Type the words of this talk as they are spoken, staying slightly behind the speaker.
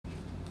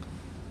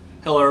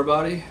Hello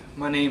everybody,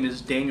 my name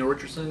is Daniel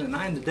Richardson and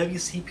I'm the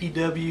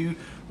WCPW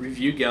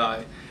review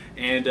guy,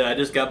 and I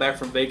just got back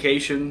from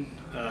vacation,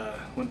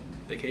 went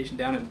vacation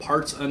down in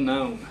parts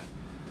unknown.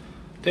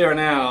 Tell you right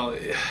now,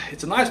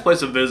 it's a nice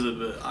place to visit,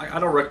 but I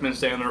don't recommend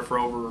staying there for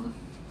over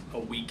a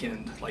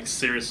weekend, like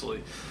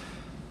seriously.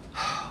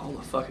 All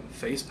the fucking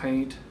face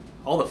paint,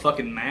 all the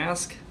fucking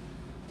mask,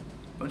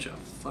 bunch of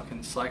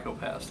fucking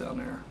psychopaths down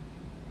there.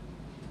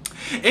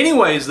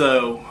 Anyways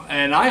though,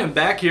 and I am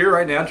back here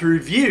right now to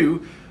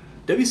review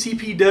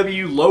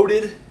WCPW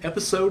Loaded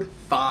Episode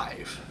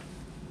 5.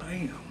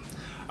 Bam.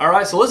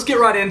 Alright, so let's get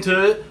right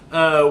into it.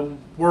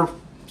 We're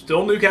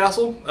still in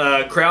Newcastle.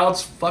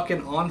 Crowd's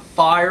fucking on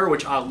fire,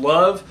 which I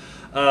love.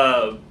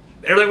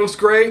 Everything looks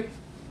great.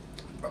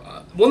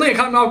 One thing that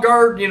caught me off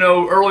guard, you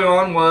know, early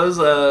on was,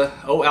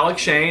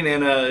 Alex Shane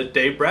and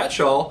Dave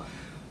Bradshaw,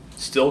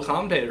 still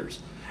commentators.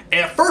 And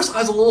at first I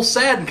was a little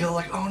sad because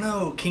like, oh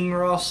no, King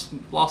Ross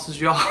lost his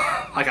job.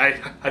 Like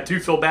I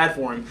do feel bad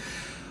for him.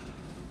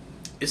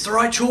 It's the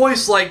right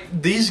choice.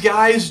 Like, these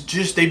guys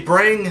just, they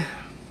bring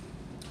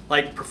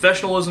like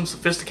professionalism,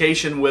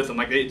 sophistication with them.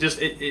 Like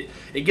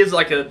it gives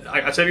like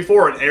I said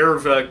before, an air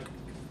of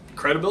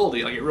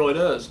credibility. Like it really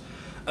does.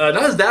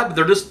 Not as that,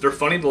 but they're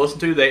funny to listen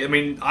to. I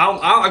mean,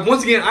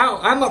 once again,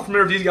 I'm not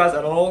familiar with these guys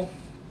at all.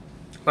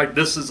 Like,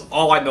 this is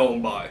all I know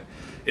them by,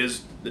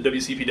 is the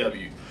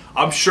WCPW.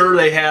 I'm sure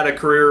they had a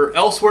career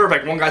elsewhere. In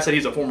fact, one guy said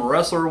he's a former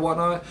wrestler or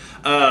whatnot.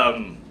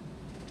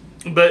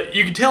 But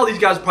you can tell these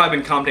guys have probably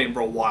been commentating for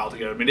a while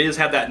together. I mean, they just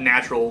have that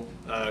natural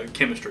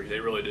chemistry. They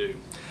really do.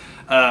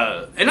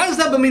 And not just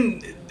that, but I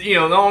mean, you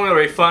know, not only are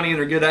they funny and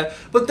they're good at,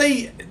 but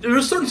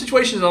there's certain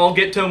situations, and I'll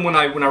get to them when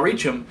I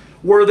reach them,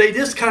 where they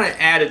just kind of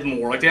added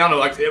more. Like, they don't know,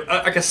 like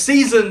a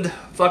seasoned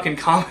fucking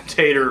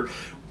commentator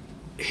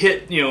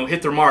hit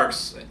their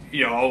marks.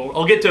 You know,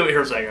 I'll get to it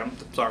here in a second. I'm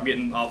sorry, I'm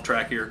getting off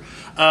track here.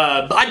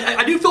 But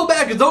I do feel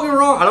bad, because don't get me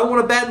wrong, I don't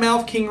want to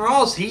badmouth King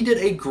Ross. He did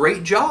a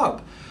great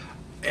job.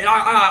 And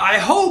I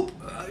hope,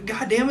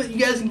 God damn it, you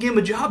guys can give him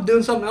a job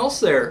doing something else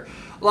there.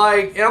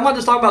 Like, and I'm not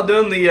just talking about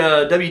doing the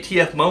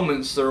WTF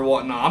moments or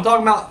whatnot. I'm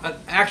talking about an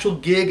actual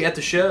gig at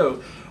the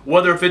show.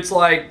 Whether if it's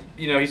like,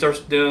 you know, he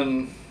starts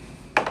doing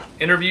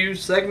interview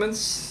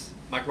segments,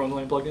 microphone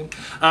ain't plugged in.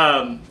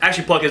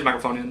 Actually plug his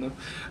microphone in though.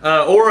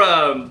 Or,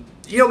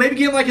 you know, maybe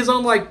give him like his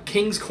own like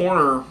King's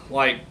Corner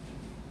like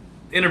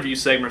interview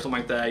segment or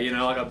something like that. You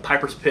know, like a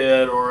Piper's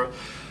Pit, or,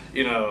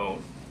 you know,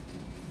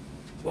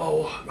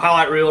 well,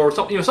 highlight reel or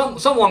something, you know, something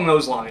along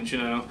those lines, you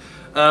know.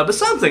 But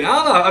something, I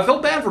don't know, I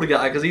felt bad for the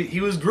guy because he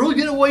was really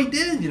good at what he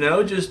did, you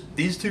know. Just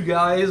these two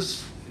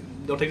guys,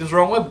 don't take this the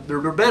wrong way,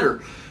 they're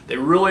better. They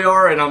really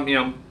are, and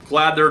I'm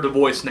glad they're the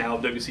voice now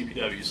of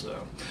WCPW.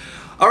 So,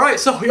 all right,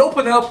 so we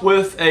open up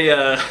with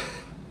a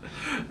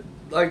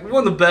like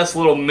one of the best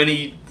little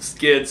mini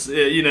skits,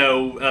 you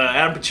know,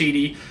 Adam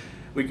Pacitti.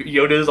 We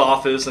go to his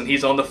office and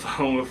he's on the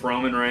phone with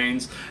Roman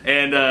Reigns,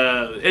 and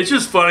it's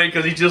just funny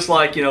because he's just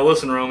like, you know,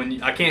 listen,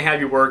 Roman, I can't have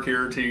you work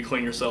here till you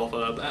clean yourself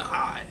up.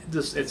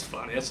 It's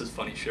funny. That's just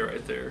funny shit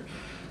right there.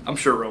 I'm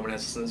sure Roman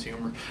has a sense of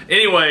humor.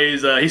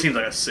 Anyways, he seems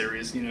like a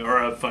serious, you know, or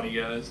a funny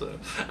guy. So,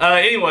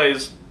 but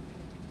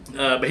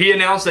he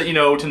announced that, you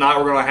know, tonight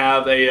we're gonna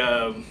have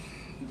a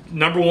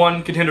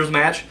 #1 contenders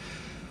match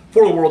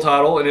for the world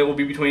title, and it will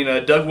be between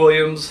Doug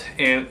Williams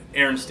and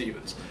Aaron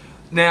Stevens.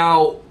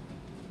 Now,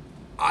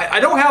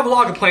 I don't have a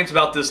lot of complaints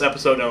about this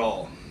episode at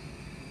all.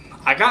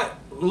 I got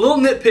little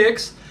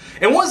nitpicks,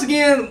 and once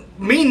again,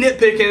 me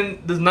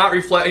nitpicking does not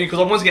reflect,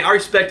 because once again, I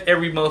respect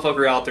every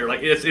motherfucker out there.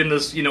 Like, it's in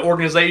this, you know,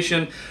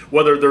 organization,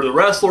 whether they're the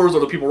wrestlers or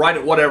the people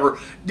writing it, whatever.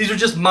 These are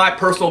just my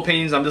personal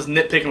opinions. I'm just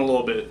nitpicking a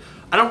little bit.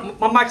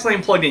 My mic's not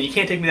even plugged in. You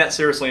can't take me that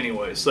seriously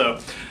anyway. So,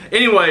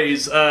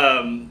 anyways,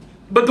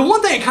 but the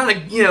one thing kind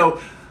of, you know,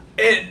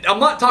 and I'm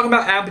not talking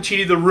about Adam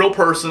Pacitti, the real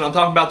person. I'm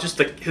talking about just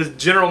his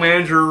general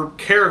manager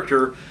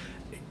character.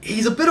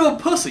 He's a bit of a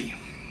pussy.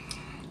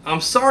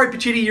 I'm sorry,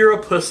 Pacitti, you're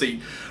a pussy.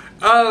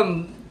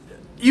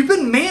 You've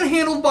been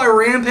manhandled by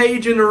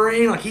Rampage in the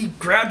ring. Like, he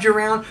grabbed you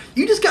around.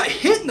 You just got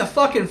hit in the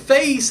fucking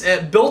face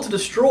at Built to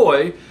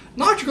Destroy.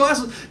 Knocked your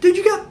glasses. Dude,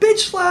 you got bitch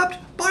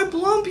slapped by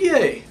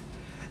Blumpier.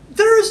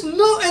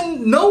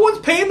 No one's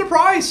paying the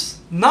price.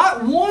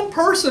 Not one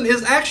person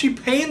is actually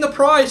paying the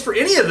price for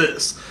any of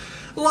this.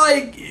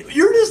 Like,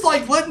 you're just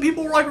like letting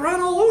people like run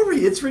all over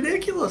you. It's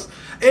ridiculous.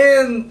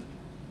 And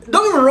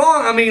don't get me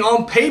wrong, I mean,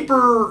 on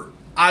paper,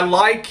 I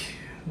like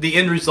the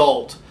end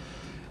result.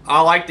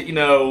 I like that, you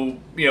know,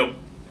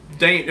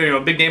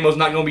 Big Damo's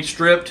not going to be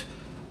stripped,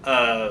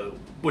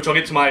 which I'll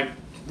get to my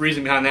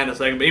reason behind that in a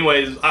second. But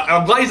anyways,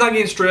 I'm glad he's not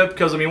getting stripped,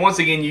 because, I mean, once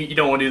again, you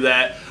don't want to do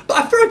that. But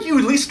I feel like you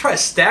would at least try to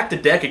stack the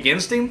deck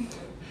against him.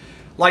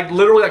 Like,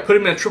 literally, like, put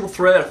him in a triple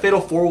threat, a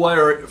fatal four-way,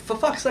 or, for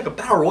fuck's sake, a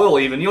battle royal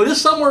even. You know,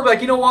 just somewhere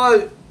like, you know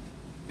what,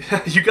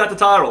 you got the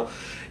title.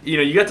 You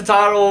know, you got the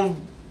title.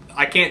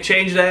 I can't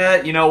change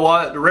that. You know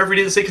what? The referee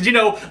didn't say, because, you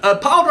know, a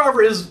pile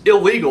driver is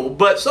illegal,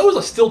 but so is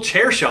a steel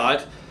chair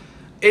shot.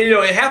 And, you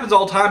know, it happens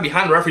all the time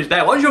behind the referee's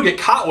back. As long as you don't get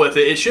caught with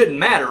it, it shouldn't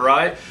matter,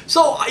 right?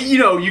 So, you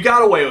know, you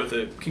got away with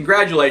it.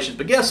 Congratulations.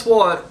 But guess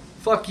what?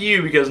 fuck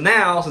you, because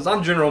now, since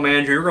I'm general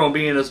manager, you're going to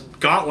be in this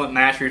gauntlet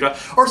match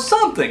or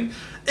something.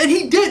 And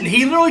he didn't.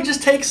 He literally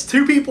just takes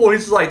two people and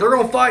he's like, they're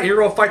going to fight, you're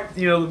going to fight,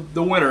 you know,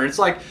 the winner. It's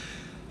like,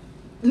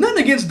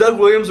 nothing against Doug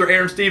Williams or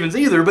Aaron Stevens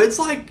either, but it's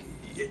like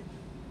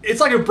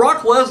if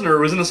Brock Lesnar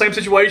was in the same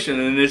situation,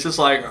 and it's just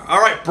like,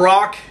 all right,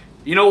 Brock,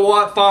 you know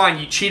what, fine,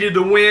 you cheated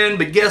to win,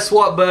 but guess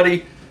what,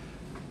 buddy?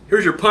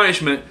 Here's your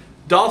punishment.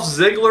 Dolph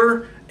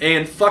Ziggler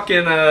and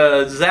fucking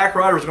Zack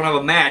Ryder's going to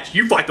have a match.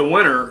 You fight the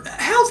winner.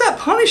 How's that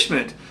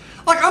punishment?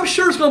 Like, I'm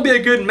sure it's going to be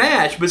a good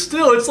match, but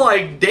still, it's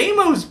like,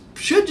 Damo's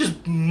should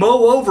just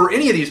mow over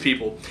any of these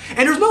people.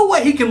 And there's no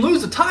way he can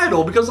lose the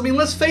title because, I mean,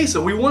 let's face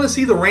it, we want to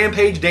see the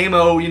Rampage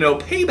Damo, you know,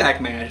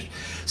 payback match.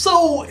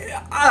 So,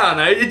 I don't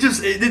know, it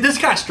this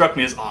kind of struck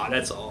me as odd,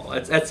 that's all.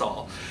 That's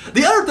all.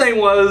 The other thing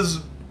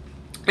was,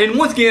 and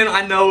once again,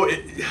 I know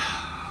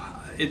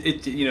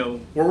you know,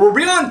 we're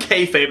beyond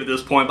kayfabe at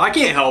this point, but I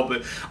can't help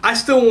it. I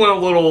still want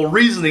a little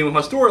reasoning with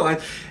my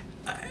storyline.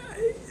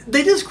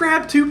 They just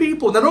grabbed two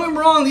people. Now, don't get me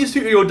wrong, these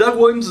two, you know, Doug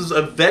Williams is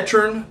a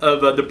veteran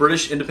of the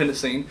British independent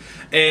scene.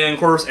 And, of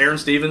course, Aaron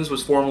Stevens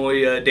was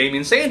formerly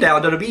Damien Sandow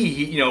at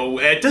WWE. You know,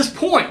 at this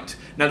point,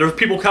 now there's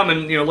people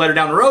coming, you know, later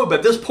down the road, but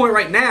at this point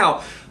right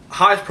now,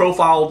 highest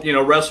profile, you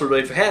know, wrestler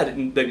they've had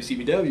in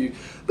WCPW.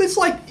 But it's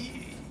like,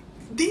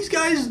 these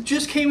guys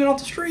just came in off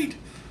the street.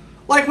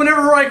 Like,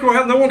 whenever, like, we're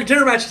having the one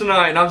contender match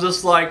tonight, and I was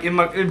just like,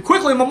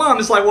 quickly in my mind,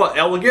 it's like, what,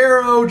 El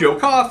Ligero, Joe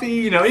Coffey,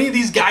 you know, any of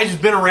these guys who's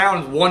been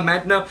around in one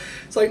match? No,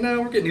 it's like, no,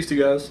 we're getting these two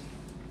guys.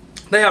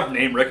 They have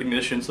name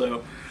recognition,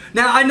 so.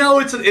 Now, I know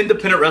it's an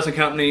independent wrestling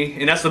company,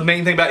 and that's the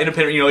main thing about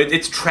independent, you know,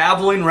 it's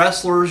traveling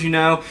wrestlers, you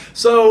know,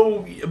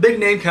 so a big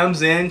name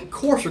comes in, of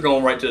course they're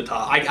going right to the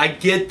top. I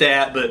get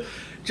that, but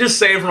just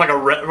saying from like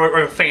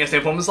a fan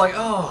standpoint, it's like,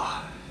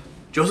 oh,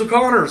 Joseph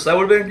Connors, that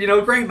would have been, you know,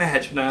 a great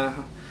match. Nah.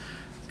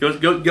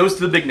 Goes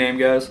to the big name,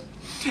 guys.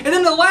 And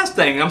then the last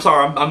thing, I'm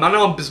sorry, I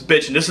know I'm just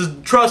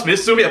bitching. Trust me, this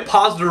is going to be a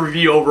positive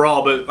review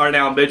overall, but right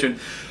now I'm bitching.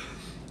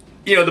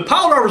 You know, the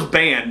pile driver's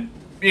banned,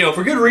 you know,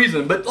 for good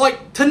reason, but like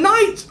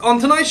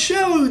on tonight's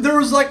show, there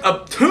was like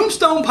a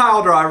tombstone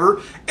pile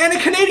driver and a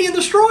Canadian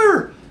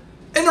destroyer.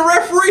 And the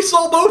referee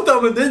saw both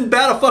of them and didn't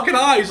bat a fucking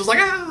eye. He's just like,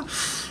 ah.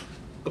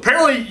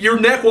 Apparently, your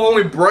neck will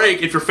only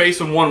break if you're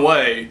facing one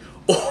way.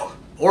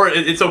 Or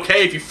it's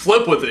okay if you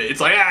flip with it. It's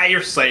like, ah,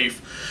 you're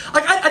safe.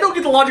 Like, I don't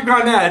get the logic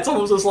behind that. It's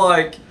almost just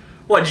like,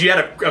 what, did you add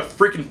a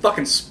freaking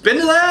fucking spin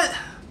to that?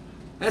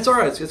 That's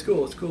alright, it's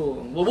cool, it's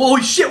cool. Well,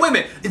 holy shit, wait a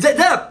minute. Is that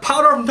a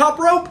pile driver from top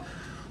rope?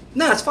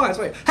 No, it's fine, it's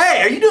fine.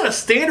 Hey, are you doing a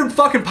standard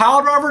fucking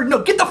pile driver?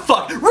 No, get the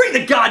fuck, ring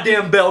the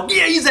goddamn bell.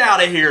 Yeah, he's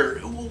out of here.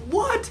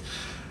 What?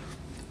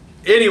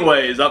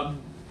 Anyways,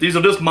 these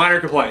are just minor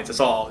complaints,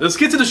 that's all. Let's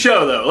get to the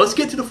show, though. Let's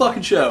get to the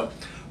fucking show.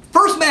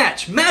 First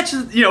match,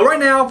 you know, right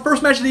now,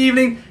 first match of the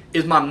evening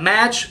is my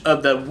match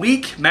of the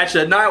week, match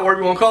of the night,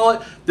 whatever you want to call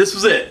it. This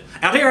was it.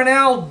 Out here right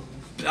now,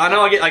 I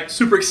know I get like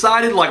super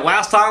excited, like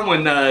last time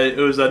when it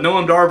was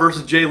Noam Dar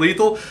versus Jay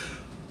Lethal.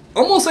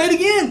 Almost say it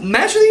again,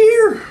 match of the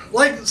year.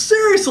 Like,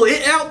 seriously,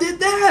 it outdid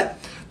that.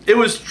 It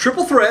was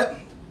triple threat.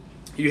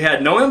 You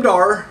had Noam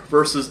Dar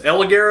versus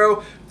El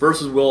Ligero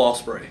versus Will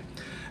Ospreay.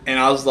 And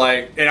I was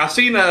like, and I've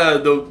seen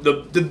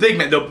the big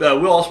man, the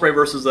Will Ospreay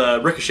versus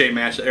Ricochet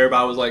match that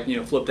everybody was like, you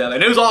know, flipped out.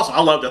 And it was awesome.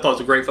 I loved it. I thought it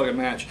was a great fucking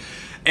match.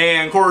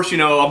 And of course, you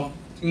know,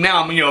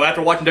 now you know,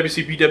 after watching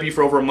WCPW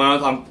for over a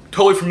month, I'm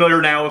totally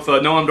familiar now with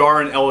Noam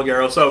Dar and El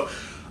Ligero. So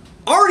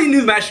already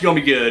knew the match was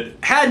gonna be good.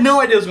 Had no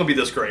idea it was gonna be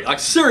this great. Like,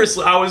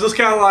 seriously, I was just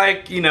kind of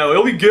like, you know,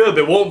 it'll be good, but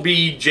it won't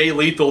be Jay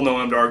Lethal,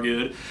 Noam Dar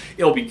good.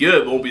 It'll be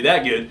good, but it won't be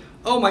that good.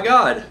 Oh my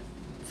god,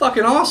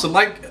 fucking awesome!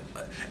 Like.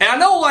 And I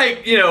know,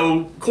 like, you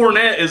know,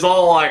 Cornette is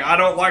all like, I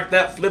don't like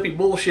that flippy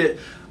bullshit.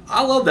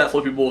 I love that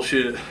flippy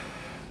bullshit.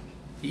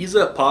 Ease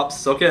up, Pops.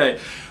 It's okay.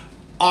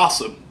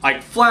 Awesome.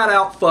 Like, flat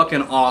out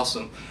fucking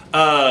awesome.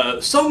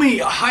 So many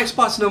high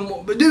spots in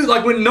them. But, dude,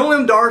 like, when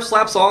Noam Dar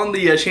slaps on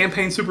the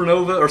Champagne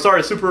Supernova, or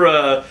sorry,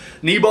 Super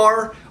knee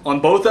bar on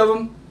both of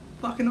them,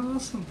 fucking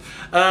awesome.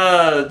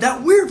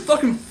 That weird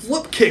fucking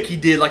flip kick he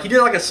did, like he did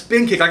like a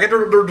spin kick, like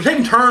they're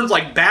taking turns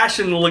like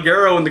bashing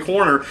Ligero in the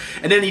corner,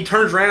 and then he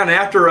turns around and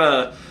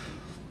after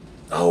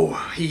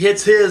he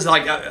hits his,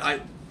 like at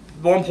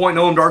one point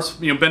Noam Dar's,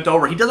 you know, bent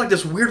over, he does like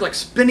this weird like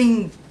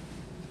spinning,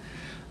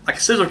 like a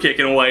scissor kick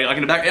in a way, like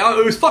in the back.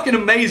 It was fucking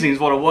amazing is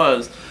what it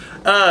was.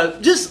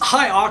 Just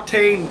high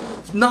octane,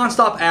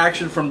 non-stop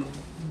action from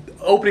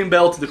opening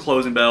bell to the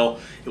closing bell.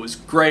 It was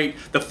great.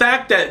 The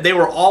fact that they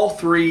were all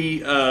three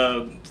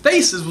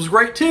faces was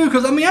great too,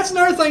 because I mean that's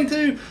another thing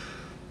too.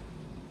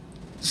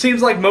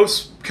 Seems like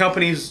most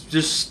companies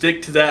just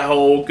stick to that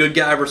whole good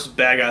guy versus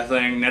bad guy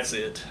thing. That's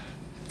it.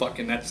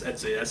 Fucking that's it.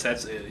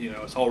 That's it. You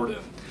know, it's all we're doing.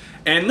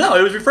 And no,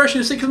 it was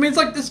refreshing to see because I mean it's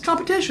like this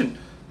competition,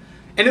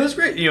 and it was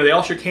great. You know, they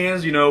all shook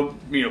hands. You know,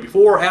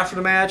 before, after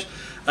the match.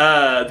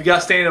 They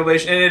got standing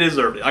ovation, and it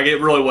deserved it. Like,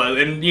 it really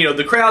was. And you know,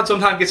 the crowd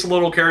sometimes gets a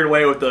little carried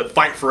away with the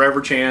fight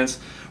forever chants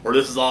or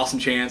this is awesome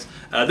chants.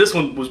 This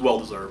one was well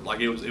deserved. Like,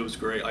 it was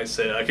great. Like I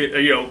said,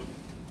 you know,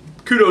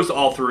 kudos to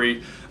all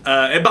three.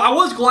 But I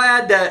was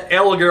glad that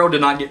El Ligero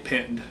did not get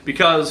pinned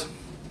because,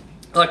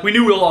 like, we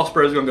knew Will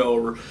Ospreay was going to go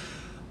over.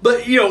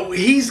 But, you know,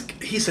 he's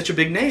such a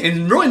big name.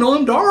 And really,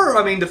 Noam Dar,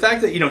 I mean, the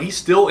fact that, you know, he's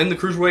still in the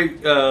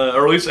Cruiserweight,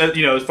 or at least,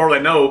 you know, as far as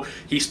I know,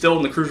 he's still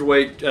in the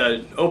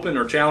Cruiserweight Open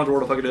or Challenge or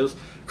whatever the fuck it is.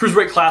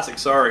 Cruiserweight Classic,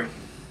 sorry.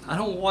 I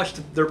don't watch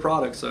their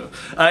products, so.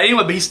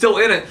 Anyway, but he's still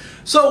in it.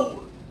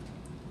 So,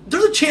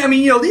 there's a chance, I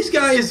mean, you know, these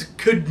guys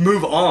could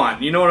move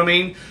on, you know what I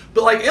mean?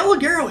 But, like, El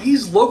Ligero,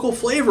 he's local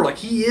flavor. Like,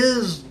 he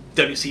is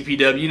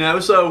WCPW, you know?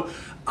 So,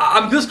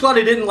 I'm just glad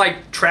they didn't,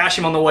 like, trash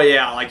him on the way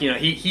out. Like, you know,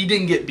 he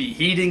didn't get beat.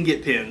 He didn't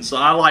get pinned. So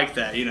I like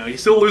that. You know, he's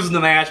still losing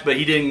the match, but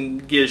he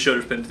didn't get his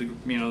shoulders pinned to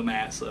the, you know, the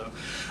mat. So,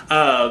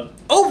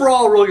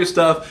 overall, really good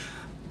stuff.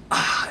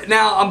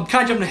 Now, I'm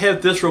kind of jumping ahead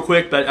with this real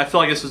quick, but I feel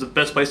like this is the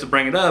best place to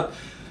bring it up.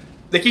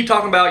 They keep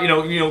talking about, you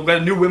know, we've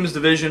got a new women's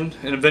division,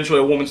 and eventually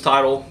a women's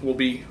title will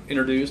be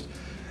introduced.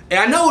 And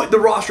I know the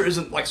roster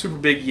isn't, like, super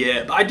big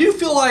yet, but I do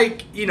feel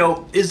like, you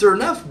know, is there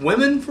enough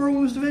women for a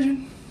women's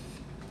division?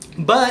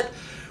 But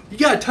you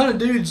got a ton of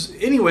dudes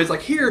anyways.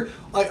 Like here,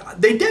 like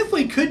they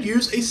definitely could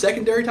use a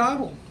secondary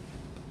title.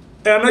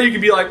 And I know you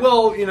could be like,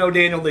 well, you know,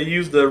 Daniel, they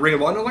used the Ring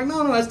of Honor. I'm like,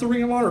 no, that's the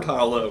Ring of Honor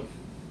title though.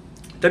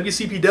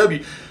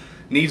 WCPW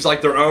needs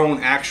like their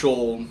own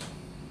actual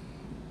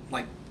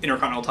like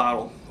Intercontinental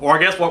title. Or I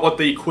guess what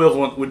the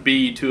equivalent would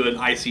be to an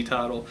IC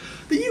title.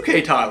 The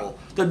UK title.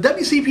 The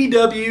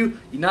WCPW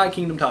United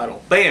Kingdom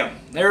title. Bam.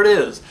 There it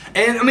is.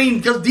 And I mean,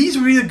 because these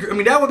would be I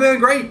mean, that would have been a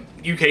great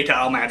UK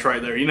title match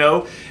right there, you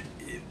know.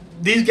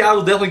 These guys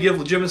will definitely give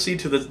legitimacy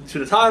to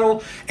the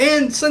title,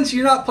 and since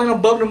you're not planning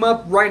on bumping them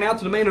up right now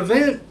to the main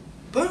event,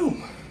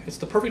 boom, it's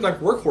the perfect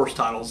like workhorse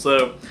title.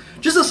 So,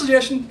 just a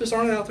suggestion, just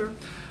throwing it out there.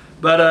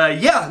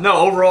 But yeah, no,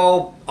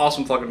 overall,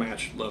 awesome fucking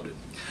match, loved it.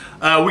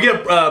 We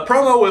get a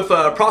promo with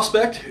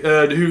Prospect,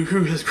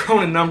 who has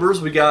grown in numbers.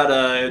 We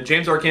got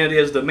James R. Kennedy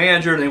as the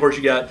manager, and then of course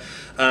you got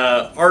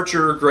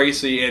Archer,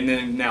 Gracie, and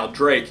then now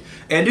Drake.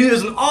 And dude,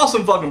 it's an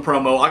awesome fucking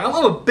promo. Like,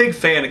 I'm a big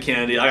fan of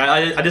Kennedy.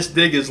 I just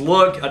dig his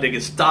look. I dig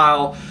his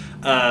style.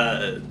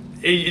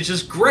 It's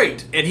just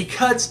great. And he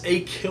cuts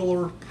a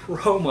killer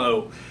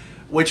promo,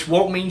 which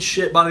won't mean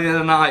shit by the end of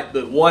the night,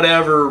 but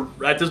whatever.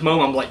 At this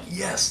moment, I'm like,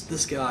 yes,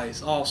 this guy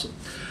is awesome.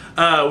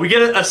 We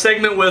get a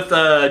segment with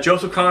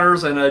Joseph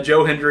Connors and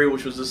Joe Hendry,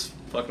 which was just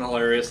fucking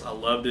hilarious. I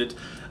loved it.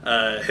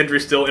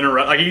 Hendry's still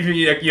interrupt, like even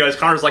you know, as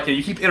Connor's like,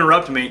 you keep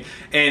interrupting me,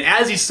 and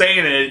as he's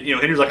saying it, you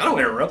know, Hendry's like, I don't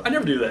interrupt, I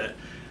never do that.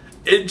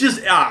 It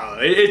just, I don't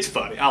know, it's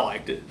funny. I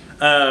liked it.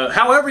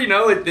 However, you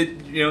know,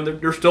 you know,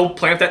 they're still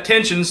playing that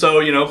tension, so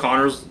you know,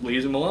 Connors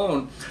leaves him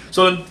alone.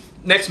 So the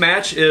next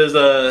match is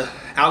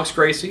Alex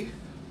Gracie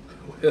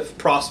with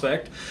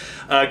Prospect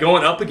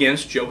going up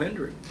against Joe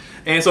Hendry.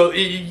 And so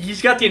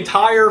he's got the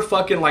entire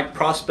fucking like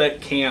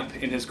Prospect camp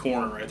in his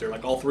corner right there,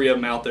 like all three of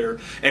them out there,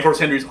 and of course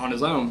Hendry's on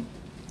his own.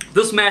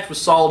 This match was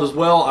solid as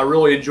well. I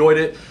really enjoyed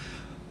it.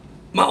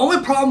 My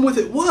only problem with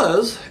it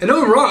was, and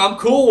don't get me wrong, I'm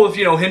cool with,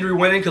 you know, Hendry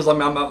winning because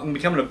I'm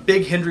becoming a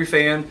big Hendry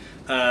fan.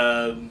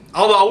 Although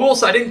I will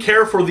say I didn't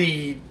care for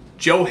the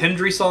Joe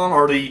Hendry song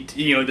or the,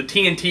 you know, the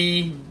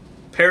TNT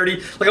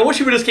parody. Like, I wish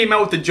he would just came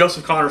out with the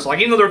Joseph Connors song. Like,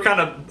 even though they're kind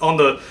of on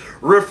the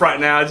riff right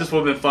now, it just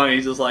would have been funny.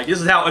 He's just like,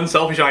 this is how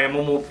unselfish I am.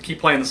 I'm going to keep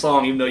playing the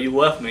song even though you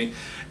left me.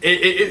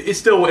 It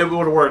still, it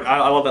would have worked.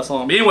 I love that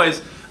song. But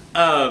anyways,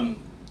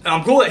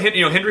 I'm cool that,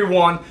 you know, Hendry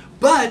won,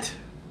 but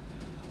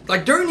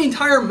like during the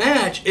entire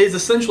match is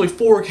essentially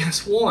 4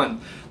 against 1.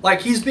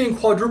 Like, he's being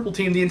quadruple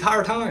teamed the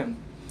entire time,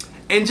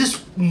 and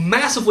just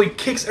massively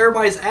kicks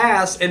everybody's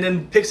ass and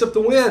then picks up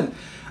the win.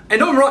 And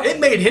don't get me wrong, it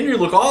made Hendry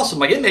look awesome.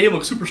 Like, it made him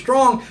look super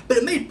strong, but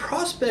it made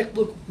Prospect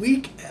look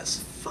weak as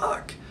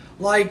fuck.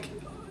 Like,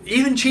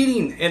 even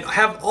cheating and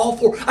have all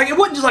 4. Like, it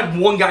wasn't just like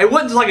one guy. It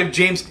wasn't just like if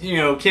James, you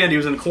know, Kennedy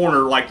was in the corner,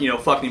 like, you know,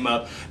 fucking him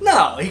up.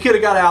 No, he could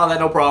have got out of that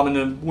no problem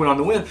and then went on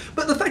to win.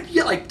 But the fact you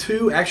get like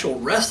 2 actual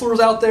wrestlers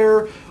out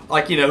there,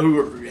 like, you know, who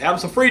are having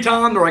some free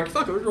time, they're like,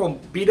 fuck it, we're going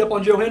to beat up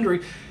on Joe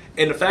Hendry.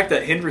 And the fact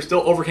that Hendry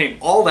still overcame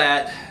all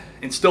that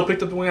and still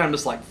picked up the win, I'm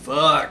just like,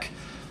 fuck.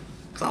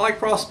 Because I like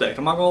Prospect.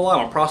 I'm not going to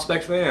lie, I'm a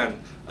Prospect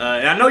fan.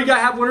 And I know you got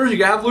to have winners, you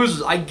got to have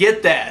losers. I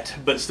get that.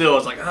 But still,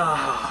 it's like,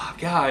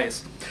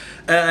 guys.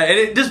 And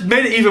it just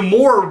made it even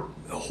more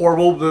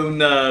horrible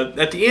when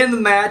at the end of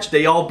the match,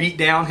 they all beat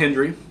down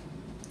Hendry.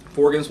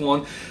 4 against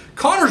 1.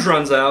 Connors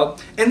runs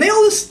out, and they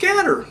all just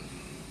scatter.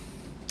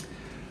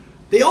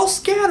 They all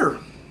scatter.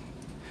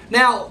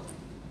 Now,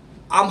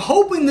 I'm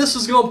hoping this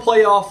is going to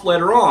play off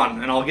later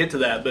on, and I'll get to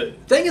that.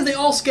 But the thing is, they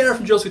all scatter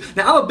from Joseph.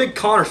 Now, I'm a big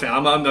Connors fan.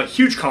 I'm a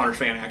huge Connors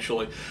fan,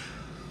 actually.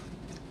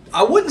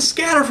 I wouldn't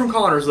scatter from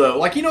Connors, though.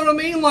 Like, you know what I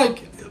mean?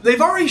 Like,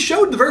 they've already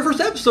showed the very first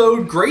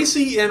episode,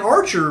 Gracie and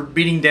Archer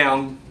beating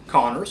down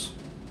Connors.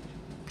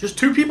 Just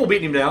 2 people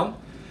beating him down.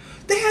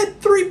 They had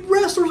 3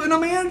 wrestlers and a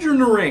manager in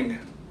the ring.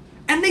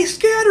 And they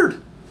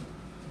scattered.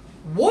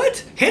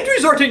 What?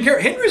 Hendry's already taken care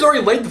of. Hendry's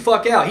already laid the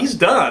fuck out. He's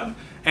done.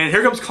 And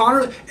here comes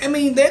Connors. I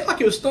mean, they act like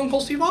it was Stone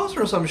Cold Steve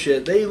Austin or some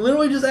shit. They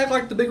literally just act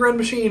like the Big Red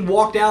Machine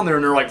walked down there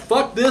and they're like,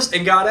 fuck this,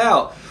 and got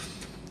out.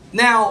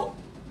 Now,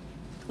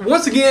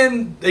 once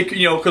again, they,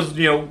 because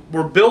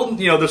we're building,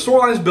 the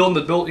storyline is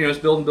building, it's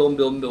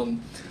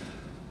building.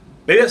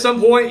 Maybe at some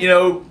point,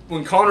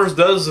 when Connors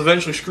does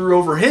eventually screw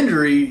over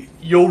Hendry,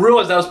 you'll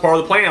realize that was part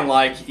of the plan.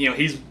 Like,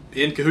 he's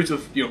in cahoots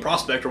with,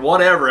 Prospect or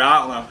whatever. I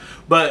don't know.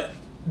 But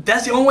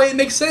that's the only way it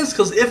makes sense,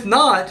 because if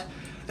not,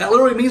 that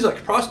literally means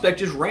like Prospect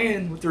just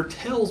ran with their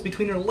tails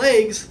between their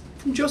legs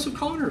from Joseph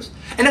Connors.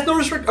 And that's no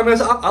restrict. I mean,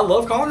 I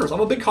love Connors.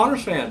 I'm a big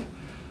Connors fan.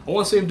 I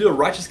want to see him do a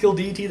righteous kill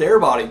DDT to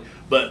everybody.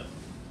 But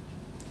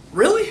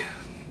really?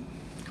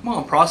 Come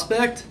on,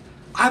 Prospect.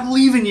 I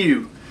believe in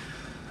you.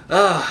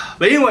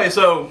 But anyway,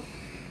 so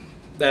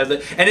that's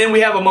it. And then we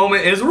have a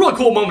moment, and it's a really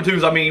cool moment too,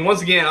 because I mean,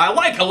 once again, I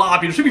like a lot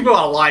of people, people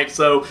I like,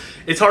 so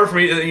it's hard for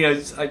me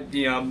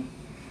to, I'm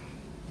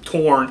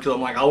torn, because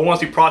I'm like, I want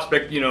to see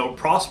Prospect,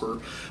 prosper,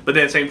 but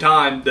then at the same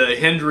time, the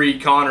Hendry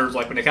Connors,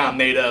 like when they kind of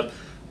made up,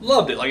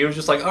 loved it. Like, it was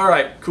just like, all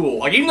right, cool.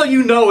 Like,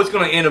 even though it's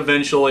going to end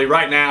eventually,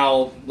 right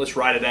now, let's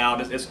ride it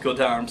out. It's a good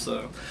time.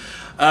 So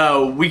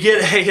we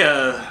get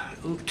a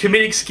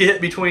comedic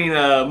skit between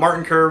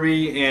Martin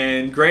Kirby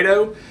and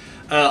Grado.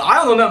 I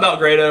don't know nothing about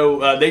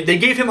Grado. They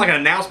gave him like an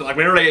announcement. Like,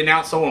 whenever they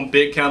announce someone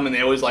big coming,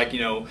 they always like,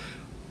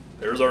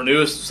 there's our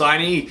newest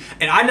signee.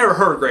 And I never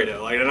heard of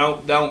Grado. Like, I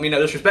don't mean that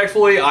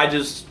disrespectfully. I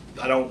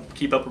don't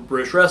keep up with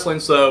British wrestling.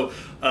 So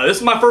this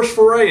is my first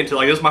foray into,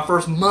 like, this is my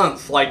first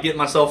month, like, getting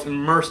myself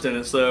immersed in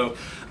it. So,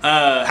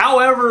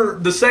 however,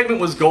 the segment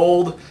was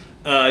gold.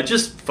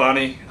 Just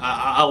funny.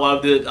 I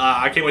loved it.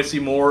 I can't wait to see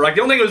more. Like,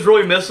 the only thing that was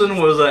really missing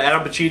was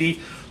Adam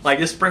Pacitti. Like,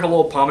 just sprinkle a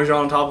little Parmesan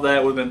on top of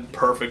that would have been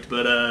perfect.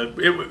 But,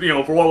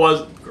 for what it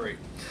was, great.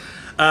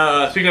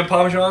 Speaking of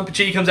Parmesan,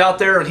 Pacitti comes out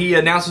there and he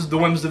announces the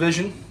women's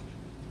division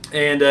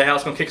and how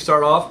it's going to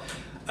kickstart off.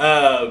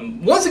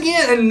 Once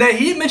again, and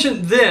he didn't mention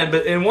it then,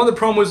 but in one of the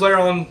promos later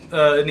on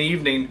in the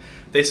evening,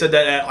 they said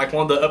that at like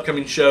one of the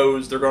upcoming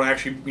shows, they're going to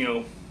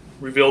actually,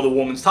 reveal the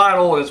women's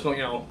title, and it's going,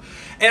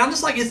 and I'm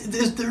just like,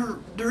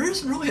 there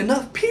isn't really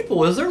enough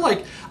people. Is there,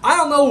 like, I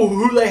don't know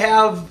who they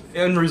have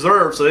in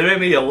reserve, so there may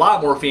be a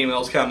lot more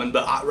females coming,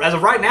 but as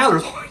of right now,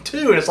 there's only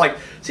 2, and it's like, it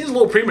seems a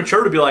little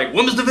premature to be like,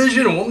 women's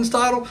division and women's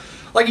title.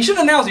 Like, he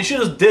shouldn't announce, he should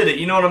have just did it,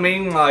 you know what I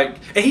mean? Like,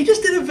 and he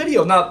just did a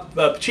video, not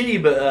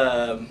Pacitti,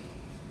 but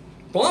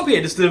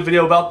Blompier just did a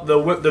video about the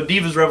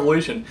Divas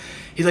Revolution.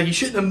 He's like, you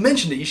shouldn't have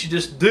mentioned it, you should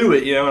just do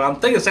it, and I'm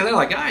thinking the same thing,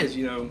 like, guys,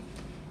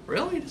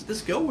 really?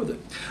 Just go with it.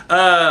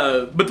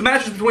 But the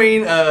match is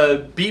between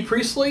B.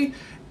 Priestley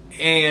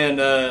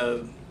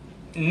and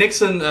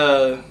Nixon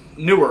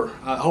Newer.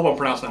 I hope I'm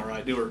pronouncing that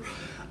right, Newer.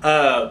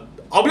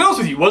 I'll be honest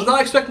with you, was not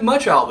expecting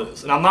much out of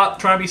this. And I'm not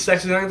trying to be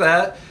sexy like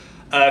that,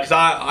 because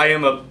I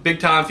am a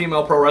big-time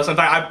female pro wrestler. In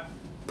fact, I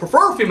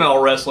prefer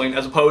female wrestling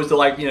as opposed to,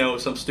 like,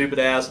 some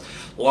stupid-ass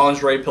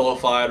lingerie pillow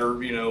fight or,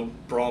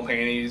 bra and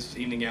panties,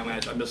 evening gown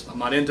match. I'm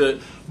not into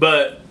it.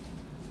 But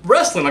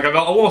wrestling, like, I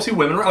want to see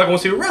women, like, I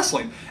want to see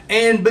wrestling.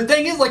 But the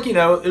thing is, like,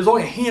 there's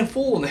only a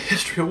handful in the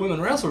history of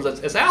women wrestlers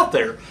that's out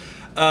there.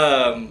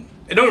 And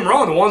don't get me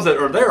wrong, the ones that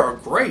are there are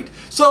great.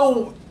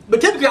 So, but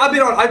typically I've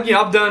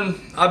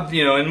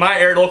in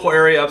my local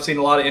area, I've seen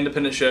a lot of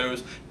independent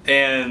shows,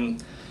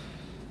 and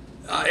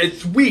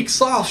it's weak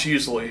sauce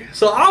usually.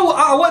 So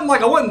I wasn't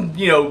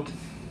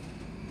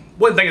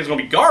thinking it's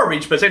gonna be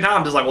garbage, but at the same time,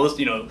 I'm just like, well, this,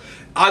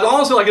 I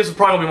honestly, like, this is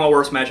probably gonna be my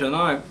worst match of the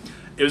night.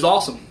 It was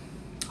awesome.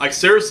 Like,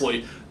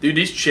 seriously, dude,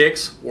 these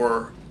chicks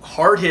were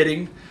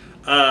hard-hitting,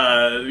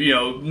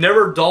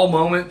 never a dull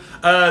moment.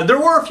 There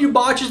were a few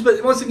botches,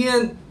 but once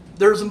again,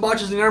 there's some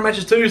botches in their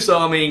matches too, so,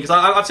 I mean, because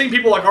I've seen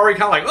people, like, already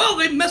kind of like, oh,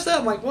 they messed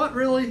up. I'm like, what,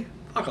 really?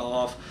 Fuck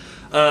off.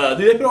 Dude,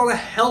 they put on a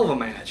hell of a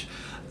match.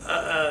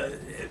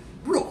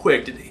 Real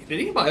quick, did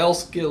anybody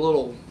else get a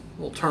little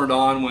turned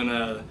on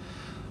when,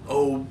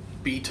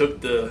 B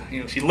took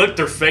she licked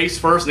her face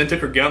first and then took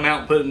her gum out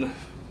and put it in the,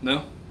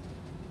 no?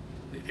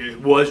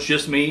 It was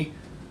just me.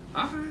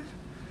 Alright.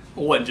 It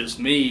wasn't just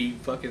me.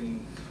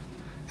 Fucking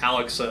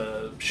Alex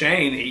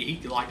Shane, he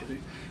liked it.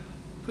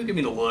 Quit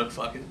giving me the look,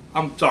 fuck it.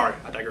 I'm sorry,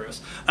 I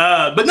digress.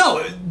 But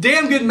no,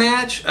 damn good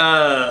match.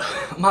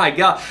 My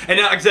God. And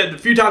like I said, a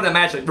few times that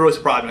match, it really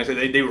surprised me. Like I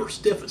said, they were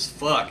stiff as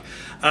fuck.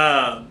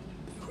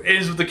 It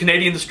is with the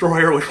Canadian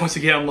Destroyer, which once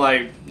again, I'm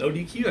like, no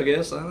DQ, I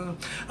guess. I don't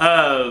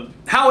know.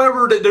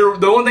 However,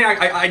 the one thing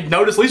I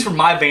noticed, at least from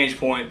my vantage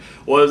point,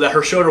 was that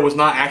her shoulder was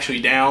not actually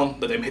down,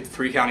 but they hit the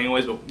 3 count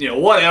anyways. But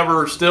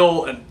whatever.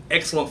 Still an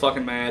excellent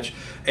fucking match.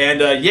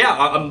 And yeah,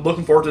 I'm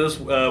looking forward to this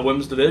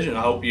women's division.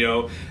 I hope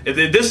if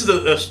this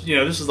is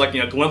this is like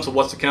a glimpse of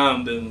what's to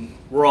come, then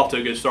we're off to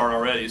a good start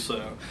already.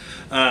 So.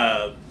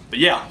 But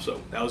yeah, so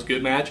that was a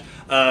good match.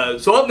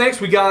 So up next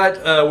we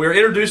were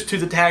introduced to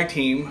the tag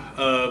team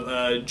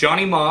of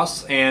Johnny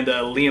Moss and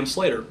Liam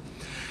Slater.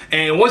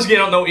 And once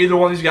again, I don't know either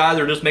one of these guys.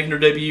 They're just making their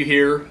debut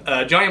here.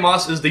 Johnny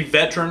Moss is the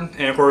veteran,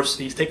 and of course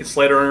he's taking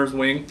Slater under his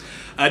wing.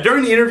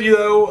 During the interview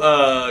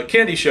though,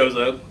 Kennedy shows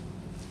up,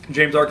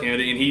 James R.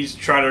 Kennedy, and he's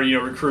trying to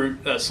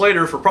recruit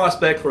Slater for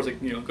Prospect. Of course,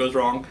 it goes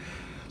wrong.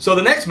 So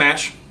the next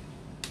match,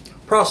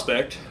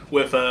 Prospect,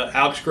 with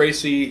Alex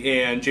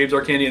Gracie and James R.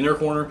 Kennedy in their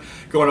corner,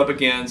 going up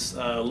against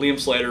Liam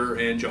Slater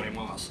and Johnny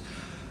Moss.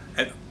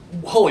 And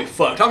holy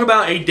fuck! Talk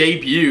about a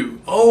debut.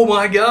 Oh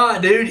my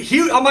god, dude!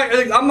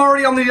 I'm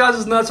already on these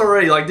guys' nuts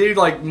already. Like, dude,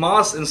 like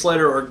Moss and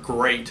Slater are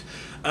great.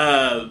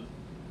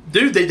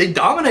 Dude, they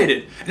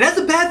dominated, and that's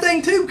a bad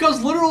thing too, because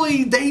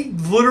they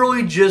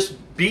literally just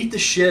beat the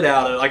shit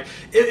out of it. Like,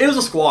 it was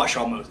a squash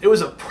almost. It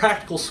was a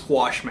practical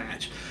squash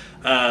match.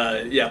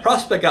 Yeah,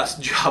 Prospect got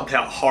jobbed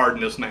out hard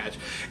in this match,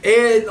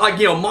 and like,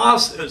 you know,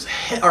 Moss was,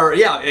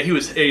 he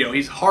was, you know,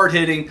 he's hard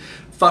hitting,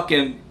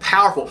 fucking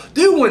powerful,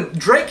 dude. When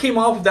Drake came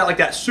off with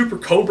that super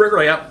code breaker,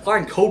 like that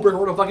flying code breaker,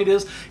 whatever the fuck it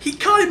is, he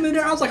caught him in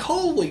there. I was like,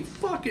 holy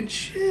fucking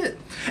shit!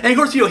 And of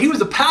course, you know, he was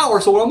the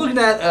power. So when I'm looking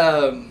at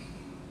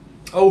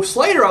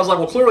Slater, I was like,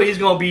 well, clearly he's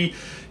going to be,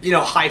 you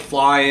know, high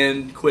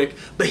flying, quick.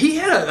 But he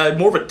had a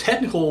more of a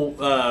technical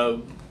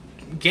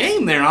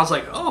game there, and I was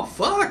like, oh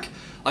fuck.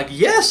 Like,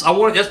 yes,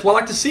 that's what I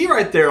like to see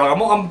right there. Like,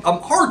 I'm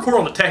hardcore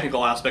on the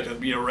technical aspect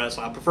of, you know,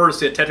 wrestling. I prefer to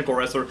see a technical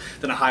wrestler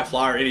than a high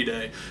flyer any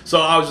day. So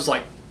I was just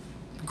like,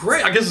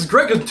 great. I guess it's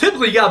great because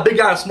typically you got a big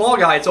guy and a small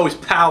guy. It's always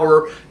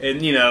power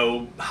and, you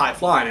know, high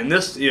flying. And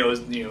this, you know,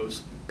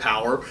 is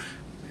power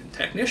and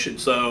technician.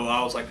 So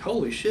I was like,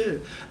 holy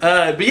shit.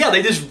 But yeah,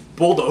 they just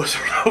bulldozed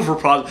over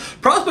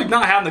Prospect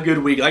not having a good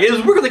week. Like, it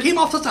was weird. They came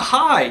off such a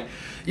high,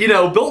 you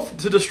know, built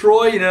to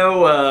destroy. You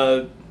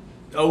know.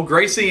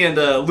 Gracie and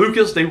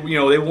Lucas, they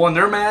won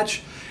their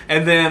match,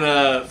 and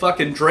then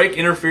fucking Drake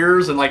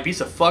interferes and like beats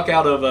the fuck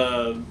out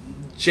of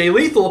Jay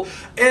Lethal,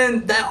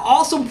 and that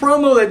awesome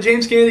promo that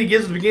James Kennedy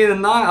gives at the beginning of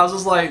the night, I was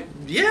just like,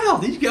 yeah,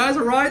 these guys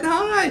are riding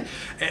high.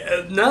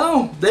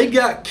 No, they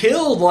got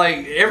killed.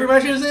 Like, every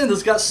match I was in,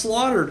 just got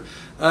slaughtered.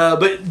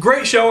 But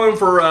great showing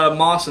for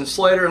Moss and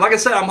Slater. And like I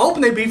said, I'm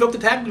hoping they beef up the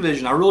tag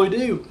division. I really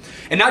do,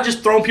 and not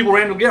just throwing people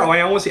randomly together.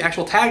 I want to see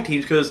actual tag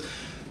teams, because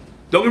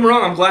don't get me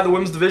wrong, I'm glad the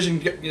women's division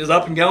is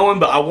up and going,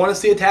 but I want to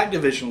see a tag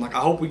division. Like,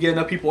 I hope we get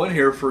enough people in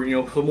here for, you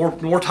know, for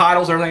more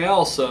titles and everything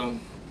else. So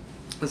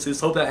let's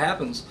hope that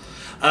happens.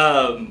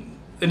 And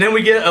then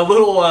we get a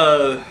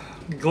little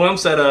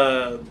glimpse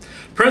at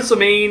Prince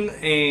Amin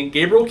and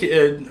Gabriel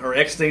Kidd are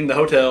exiting the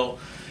hotel,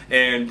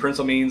 and Prince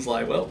Amin's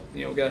like, well,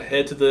 you know, gotta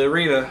head to the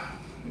arena.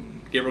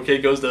 Gabriel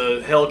Kidd goes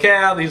to Hell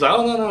Cab, and he's like,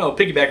 oh, no,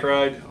 piggyback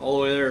ride all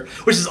the way there.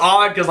 Which is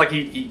odd, because like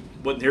he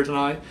wasn't here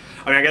tonight.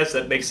 I mean, I guess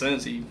that makes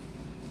sense.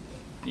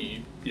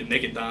 You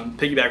make it time.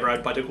 Piggyback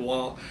ride probably took a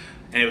while,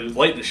 and it was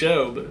late in the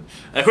show. But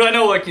of course, I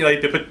know, like, you know,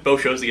 they put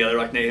both shows together.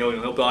 Like, Nate Hill,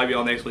 he'll probably be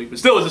on next week. But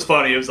still, it was just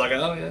funny. It was like,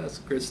 oh yeah, that's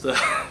great stuff.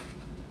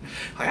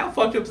 Like, how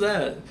fucked up is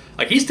that?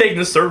 Like, he's taking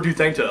this servitude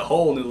thing to a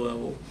whole new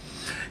level.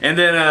 And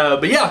then,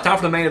 but yeah, time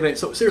for the main event.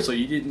 So seriously,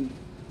 you didn't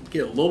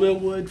get a little bit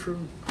of wood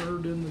from her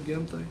doing the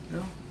gum thing?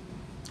 No.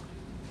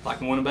 I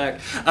can win it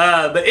back.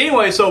 But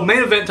anyway, so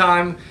main event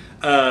time.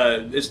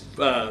 It's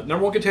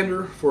 #1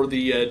 contender for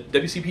the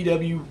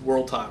WCPW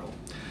World Title.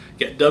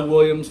 Got Doug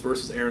Williams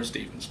versus Aaron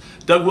Stevens.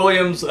 Doug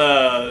Williams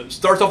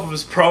starts off with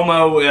his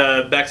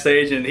promo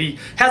backstage, and he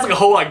has like a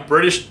whole like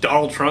British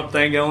Donald Trump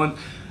thing going,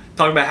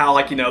 talking about how,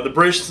 like, you know, the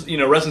British, you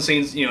know, wrestling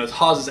scene's, you know, as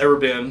hot as it's ever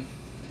been,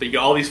 but you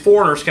got all these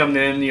foreigners coming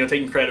in, you know,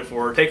 taking credit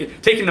for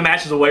it, taking the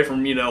matches away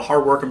from, you know,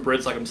 hard-working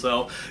Brits like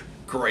himself.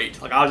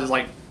 Great. Like, I was just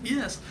like,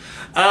 yes.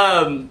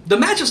 The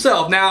match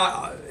itself.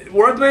 Now,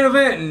 we're at the main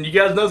event, and you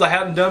guys know I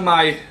haven't done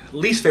my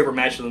least favorite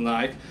match of the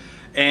night,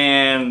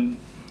 and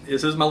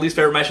this is my least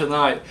favorite match of the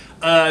night.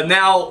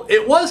 Now,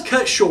 it was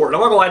cut short.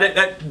 I'm not gonna lie,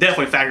 that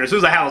definitely factored. As soon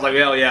as I was like,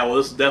 oh yeah, well,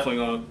 this is definitely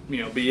gonna,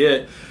 you know, be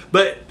it.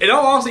 But in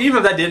all honesty, even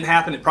if that didn't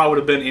happen, it probably would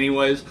have been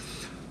anyways.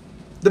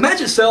 The match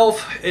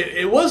itself,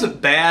 it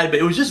wasn't bad, but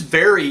it was just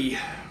very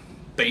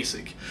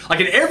basic. Like,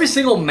 in every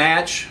single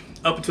match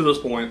up until this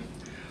point,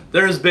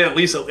 there has been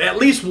at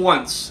least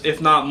once,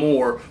 if not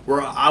more,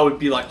 where I would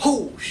be like,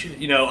 oh shit,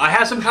 you know, I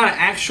had some kind of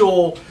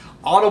actual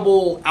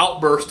audible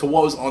outburst to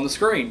what was on the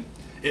screen.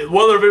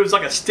 Whether if it was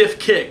like a stiff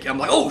kick, I'm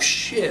like, oh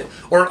shit,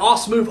 or an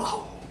awesome move,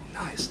 oh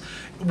nice.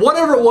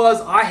 Whatever it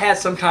was, I had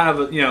some kind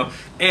of a, you know,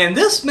 and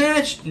this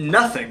match,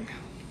 nothing.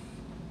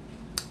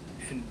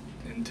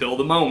 Until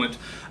the moment.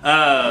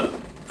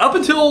 Up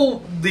until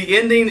the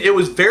ending, it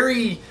was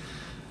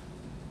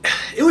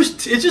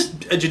it's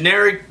just a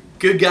generic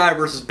good guy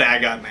versus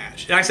bad guy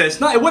match. And like I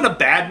said, it wasn't a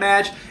bad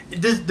match.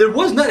 There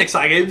was nothing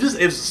exciting. It was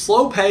a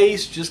slow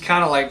pace, just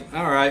kind of like,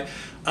 all right.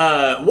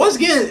 Once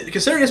again,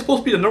 considering it's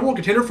supposed to be the #1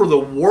 contender for the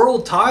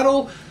world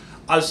title,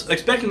 I was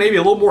expecting maybe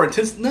a little more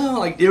intense. No,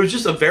 like, it was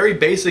just a very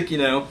basic, you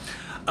know.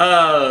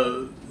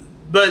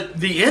 But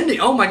the ending,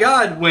 oh my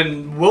God,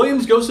 when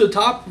Williams goes to the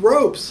top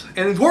ropes,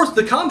 and of course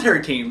the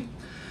commentary team,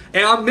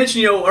 and I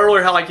mentioned, you know,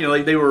 earlier how, like, you know,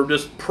 like, they were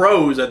just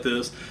pros at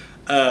this.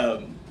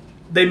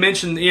 They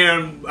mentioned, you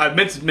know, I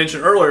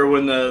mentioned earlier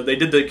when they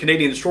did the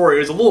Canadian Destroyer, it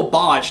was a little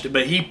botched,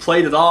 but he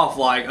played it off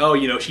like, oh,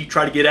 you know, she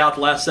tried to get out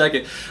the last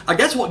second. Like,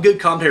 that's what good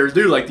commentators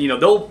do. Like, you know,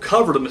 they'll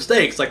cover the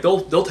mistakes. Like,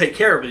 they'll take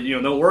care of it. You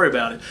know, don't worry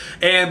about it.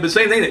 And the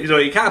same thing, that, you know,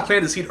 he kind of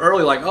planted the seed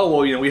early, like, oh,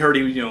 well, you know, we heard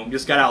he, you know,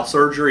 just got out of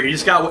surgery. He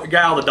just got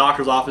out of the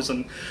doctor's office,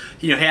 and,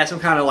 you know, he had some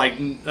kind of like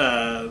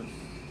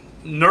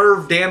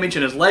nerve damage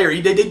in his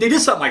leg. They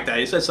did something like that.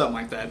 He said something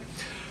like that.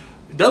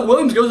 Doug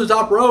Williams goes to the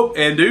top rope,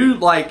 and dude,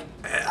 like,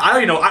 I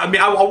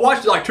mean, I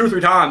watched it like 2 or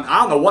 3 times.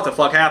 I don't know what the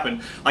fuck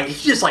happened. Like,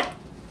 he just like,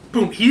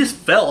 boom, he just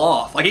fell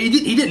off. Like,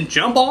 he didn't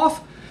jump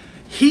off.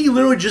 He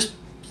literally just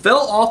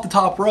fell off the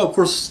top rope. Of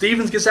course,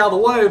 Stevens gets out of the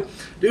way.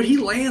 Dude, he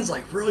lands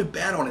like really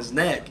bad on his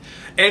neck.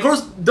 And of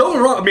course, don't get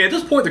me wrong, I mean, at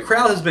this point, the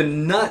crowd has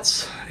been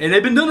nuts. And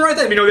they've been doing the right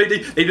thing. You know,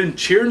 they've been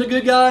cheering the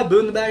good guy,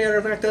 booing the bad guy, and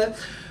everything like that.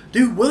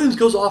 Dude, Williams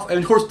goes off, and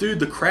of course, dude,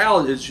 the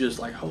crowd is just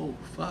like, oh,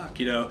 fuck,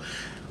 you know.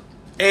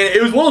 And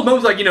it was one of those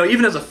moments, like, you know,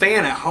 even as a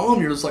fan at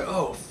home, you're just like,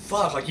 oh,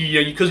 fuck. Like,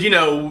 because, you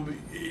know,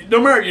 no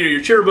matter, you know,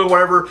 you're cheering,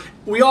 whatever,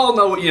 we all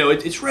know, you know,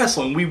 it's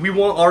wrestling. We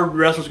want our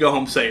wrestlers to go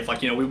home safe.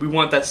 Like, you know, we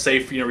want that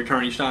safe, you know,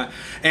 return each time.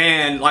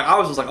 And, like, I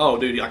was just like, oh,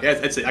 dude, like,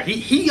 that's it. Like,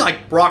 he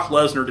like, Brock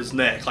Lesnar'd his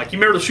neck. Like, you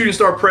remember the shooting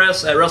star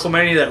press at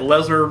WrestleMania that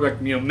Lesnar,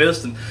 like, you know,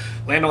 missed and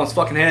landed on his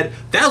fucking head?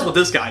 That's what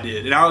this guy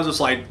did. And I was just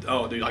like,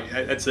 oh, dude, like,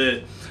 that's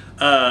it.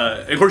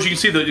 And of course, you can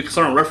see the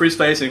concern on the referee's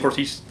face, and of course,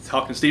 he's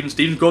talking to Stevens.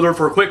 Stevens go there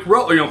for a quick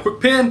quick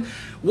pin.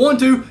 1,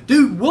 2,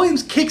 dude,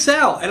 Williams kicks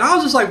out, and I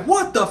was just like,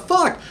 what the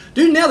fuck,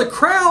 dude? Now the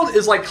crowd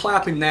is like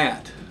clapping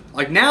that,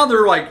 like now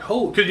they're like,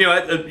 oh, because you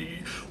know,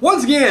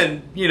 once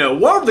again, you know,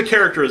 whatever the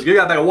character is, good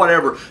guy, bad guy,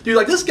 whatever, dude,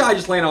 like this guy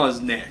just landed on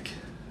his neck.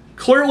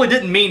 Clearly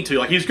didn't mean to.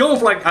 Like he was going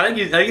for like, I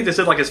think they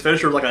said like his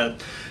finisher was like a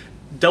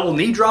double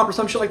knee drop or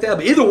some shit like that.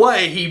 But either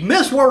way, he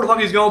missed whatever the fuck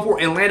he was going for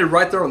and landed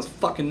right there on his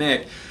fucking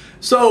neck.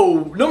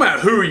 So, no matter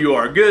who you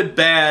are, good,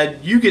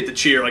 bad, you get the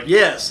cheer, like,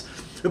 yes.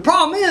 The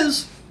problem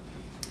is,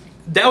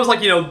 that was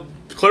like, you know,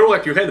 clearly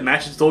like, okay, the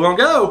match is still gonna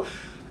go.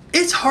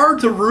 It's hard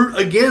to root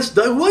against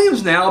Doug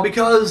Williams now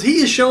because he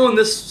is showing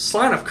this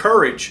sign of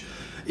courage.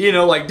 You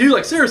know, like, dude,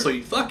 like,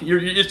 seriously, fuck,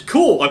 it's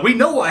cool. Like, we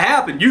know what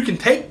happened. You can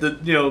take the,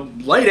 you know,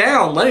 lay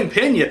down, let him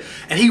pin you.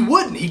 And he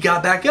wouldn't. He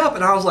got back up,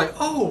 and I was like,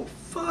 oh,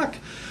 fuck.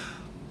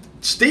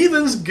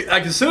 Stevens,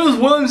 like as soon as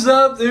Williams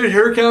up, dude,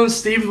 here comes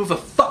Stevens with a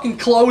fucking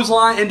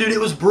clothesline, and dude, it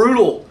was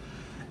brutal.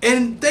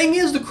 And thing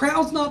is, the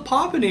crowd's not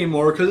popping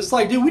anymore because it's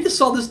like, dude, we just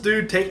saw this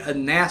dude take a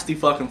nasty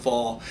fucking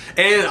fall,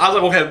 and I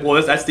was like, okay, well,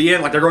 that's the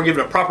end. Like they're gonna give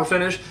it a proper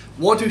finish.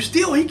 1, 2,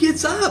 still he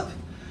gets up,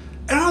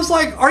 and I was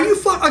like, are you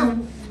like,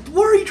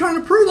 what are you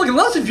trying to prove? Like,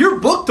 unless if you're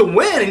booked to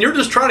win and you're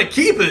just trying to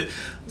keep it,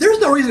 there's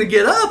no reason to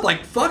get up.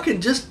 Like, fucking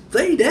just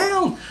stay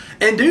down.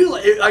 And dude,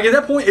 like at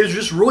that point, it was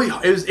just really,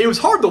 it was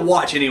hard to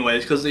watch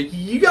anyways, because like,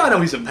 you gotta know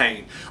he's in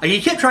pain. Like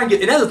he kept trying to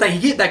get, another thing, he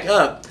get back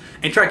up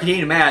and try to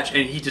continue the match,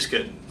 and he just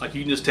couldn't. Like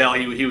you can just tell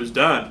he was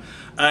done.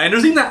 And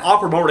there's even that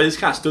awkward moment where they just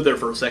kind of stood there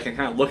for a second,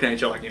 kind of looking at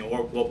each other like, you know,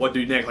 what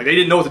do next? Like they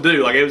didn't know what to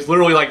do. Like it was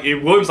literally like,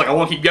 Williams like, I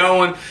want to keep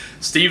going.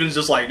 Stevens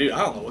just like, dude, I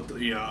don't know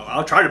what, you know,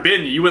 I'll try to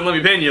pin you. You wouldn't let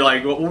me pin you.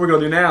 Like, what are we gonna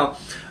do now?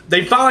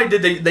 They finally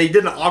did. They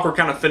did an awkward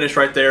kind of finish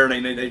right there,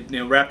 and they you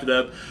know, wrapped it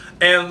up.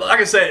 And like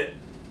I said,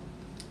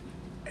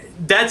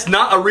 that's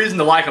not a reason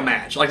to like a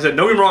match. Like I said,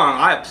 don't get me wrong,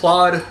 I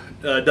applaud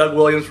Doug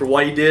Williams for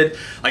what he did.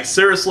 Like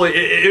seriously,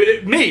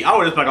 me, I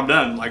would just be like, I'm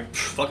done. Like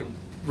fucking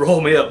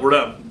roll me up, we're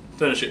done,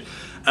 finish it.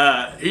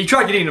 He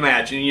tried getting the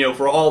match, and you know,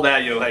 for all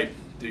that, you know, hey,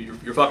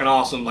 dude, you're fucking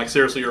awesome. Like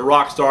seriously, you're a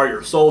rock star,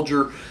 you're a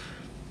soldier.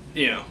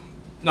 You know,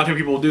 not too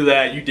many people will do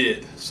that. You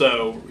did,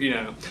 so you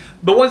know.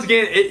 But once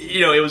again,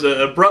 you know, it was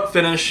an abrupt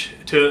finish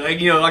to,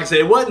 you know, like I said,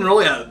 it wasn't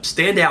really a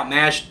standout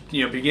match,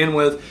 you know, to begin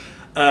with.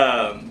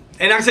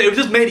 And like I said, it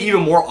just made it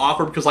even more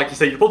awkward because, like you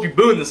said, you're supposed to be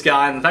booing this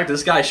guy, and the fact that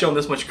this guy is showing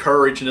this much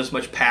courage and this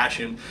much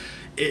passion,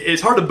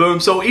 it's hard to boo him.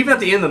 So even at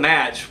the end of the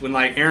match, when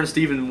like Aaron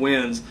Stevens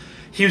wins,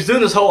 he was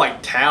doing this whole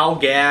like towel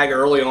gag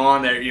early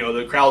on that, you know,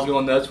 the crowd's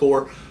going nuts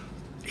for.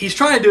 He's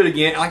trying to do it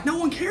again, and like no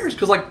one cares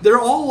because like they're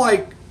all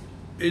like,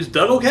 is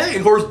Doug okay? And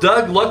of course,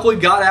 Doug luckily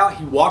got out.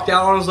 He walked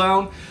out on his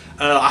own.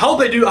 I hope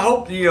they do. I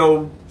hope, you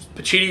know,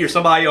 Pacitti or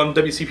somebody on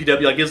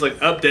WCPW like gives like an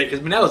update because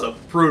I mean that was a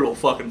brutal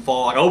fucking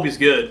fall. Like, I hope he's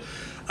good.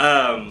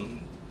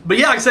 But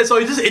yeah, like I said, so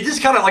it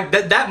just kind of like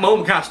that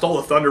moment kind of stole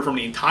the thunder from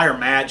the entire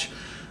match.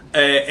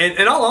 And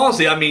in all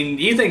honesty, I mean,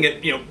 anything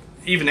that, you know,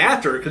 even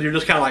after, because you're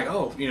just kind of like,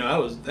 oh, you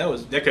know, that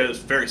was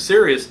very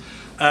serious.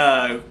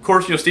 Of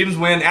course, you know, Stevens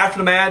win after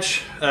the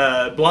match.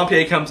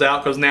 Blampier comes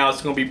out because now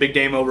it's going to be Big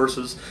Damo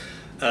versus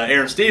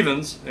Aaron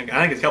Stevens. I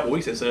think it's a couple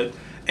weeks, they said.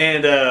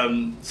 And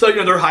so, you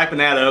know, they're hyping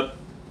that up.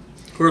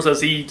 Of course,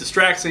 as he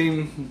distracts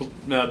him,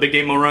 Big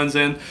Damo runs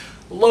in,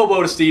 low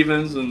blow to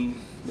Stevens,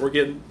 and we're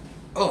getting,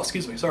 oh,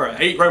 excuse me, sorry. I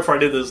ate right before I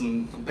did this,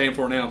 and I'm paying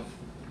for it now.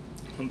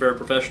 I'm very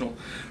professional.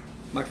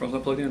 Microphone's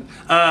not plugged in.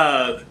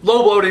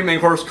 Low blow to him, and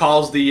of course,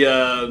 caused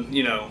the,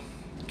 you know,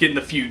 getting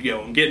the feud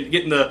going,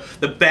 getting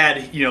the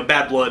bad, you know,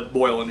 bad blood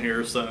boiling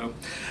here. So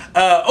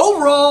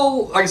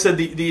overall, like I said,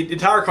 the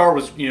entire card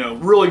was, you know,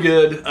 really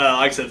good. Like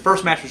I said,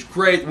 first match was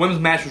great. The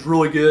women's match was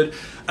really good.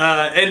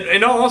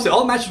 And honestly,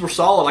 all the matches were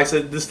solid. Like I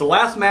said, the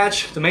last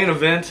match, the main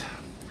event,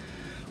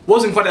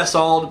 wasn't quite that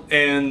solid.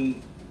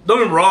 And don't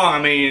get me wrong,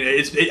 I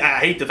mean, I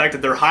hate the fact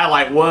that their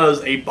highlight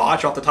was a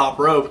botch off the top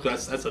rope,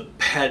 because that's a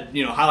bad,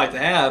 you know, highlight to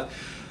have.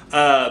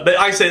 But like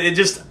I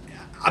said,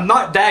 I'm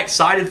not that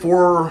excited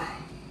for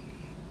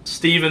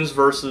Stevens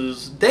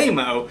versus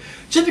Damo,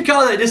 just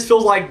because it just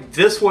feels like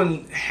this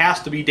one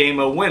has to be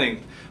Damo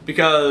winning,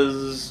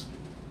 because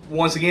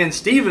once again,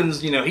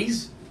 Stevens, you know,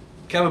 he's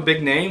kind of a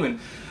big name, and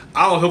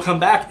I don't know if he'll come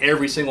back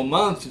every single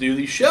month to do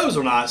these shows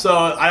or not. So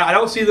I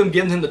don't see them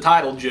giving him the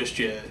title just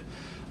yet.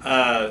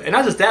 And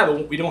not just that,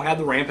 but we don't have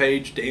the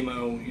Rampage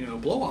Damo,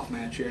 blow-off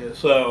match yet.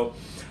 So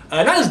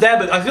not just that,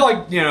 but I feel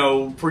like,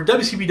 for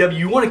WCPW,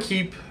 you want to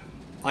keep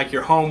like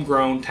your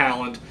homegrown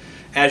talent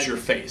as your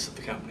face of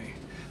the company.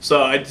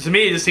 So to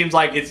me, it just seems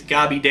like it's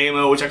gotta be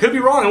Damo, which I could be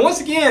wrong. And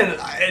once again,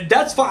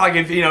 that's fine. Like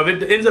if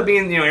it ends up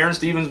being Aaron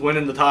Stevens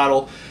winning the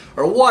title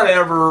or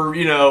whatever,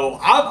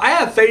 I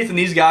have faith in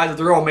these guys that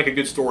they're gonna make a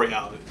good story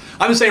out of it.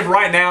 I'm just saying for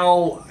right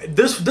now,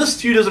 this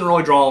feud doesn't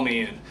really draw me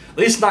in. At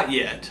least not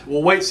yet.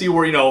 We'll wait, see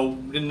where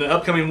in the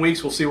upcoming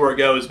weeks we'll see where it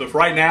goes. But for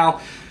right now,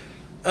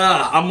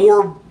 I'm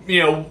more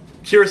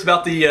curious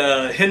about the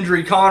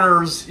Hendry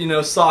Connors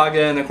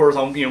saga, and of course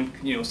I'm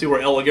see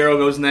where El Ligero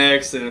goes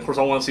next, and of course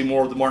I want to see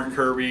more of the Martin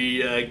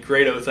Kirby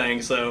Grado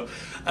thing. So,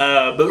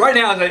 but right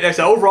now, like I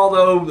said, overall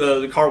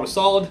though the card was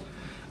solid.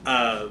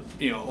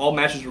 All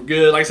matches were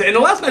good. Like I said, and the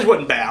last match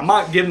wasn't bad. I'm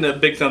not giving a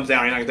big thumbs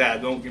down or anything like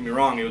that. Don't get me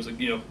wrong. It was a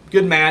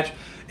good match.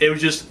 It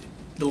was just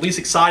the least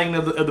exciting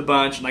of the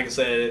bunch, and like I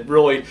said,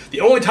 really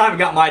the only time it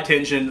got my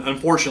attention,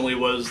 unfortunately,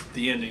 was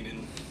the ending. And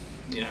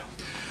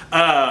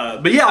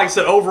but yeah, like I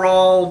said,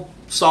 overall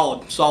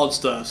solid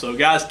stuff. So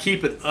guys,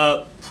 keep it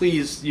up,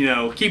 please.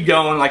 Keep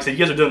going. Like I said, you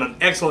guys are doing an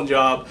excellent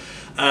job.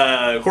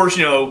 Of course,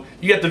 you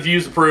got the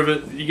views to prove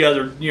it. You guys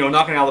are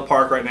knocking it out of the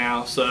park right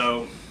now.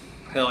 So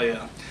hell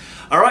yeah.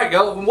 All right,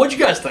 guys, what'd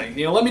you guys think?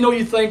 Let me know what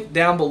you think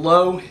down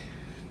below.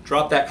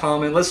 Drop that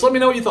comment. Let me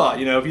know what you thought.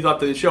 If you thought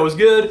the show was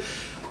good.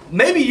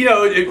 Maybe,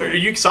 are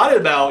you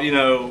excited about,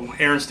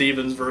 Aaron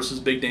Stevens versus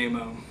Big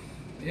Damo?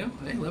 Hey,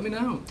 let me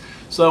know.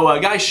 So,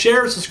 guys,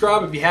 share and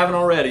subscribe if you haven't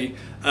already.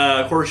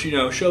 Of course,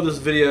 show this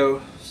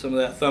video some of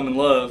that thumb and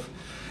love.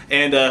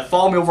 And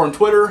follow me over on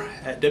Twitter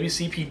at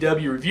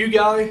WCPW Review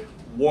Guy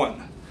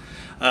 1.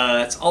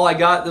 That's all I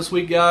got this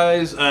week,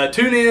 guys.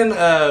 Tune in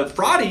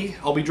Friday.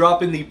 I'll be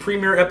dropping the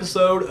premiere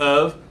episode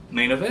of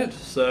Main Event.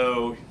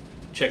 So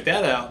check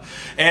that out.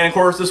 And of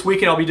course, this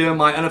weekend I'll be doing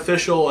my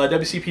unofficial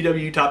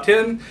WCPW Top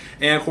 10,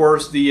 and of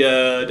course the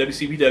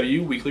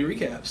WCPW Weekly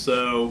Recap.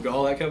 So got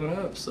all that coming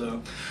up.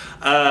 So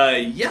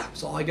yeah,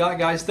 that's all I got,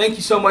 guys. Thank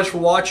you so much for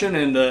watching,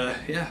 and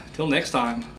yeah, till next time.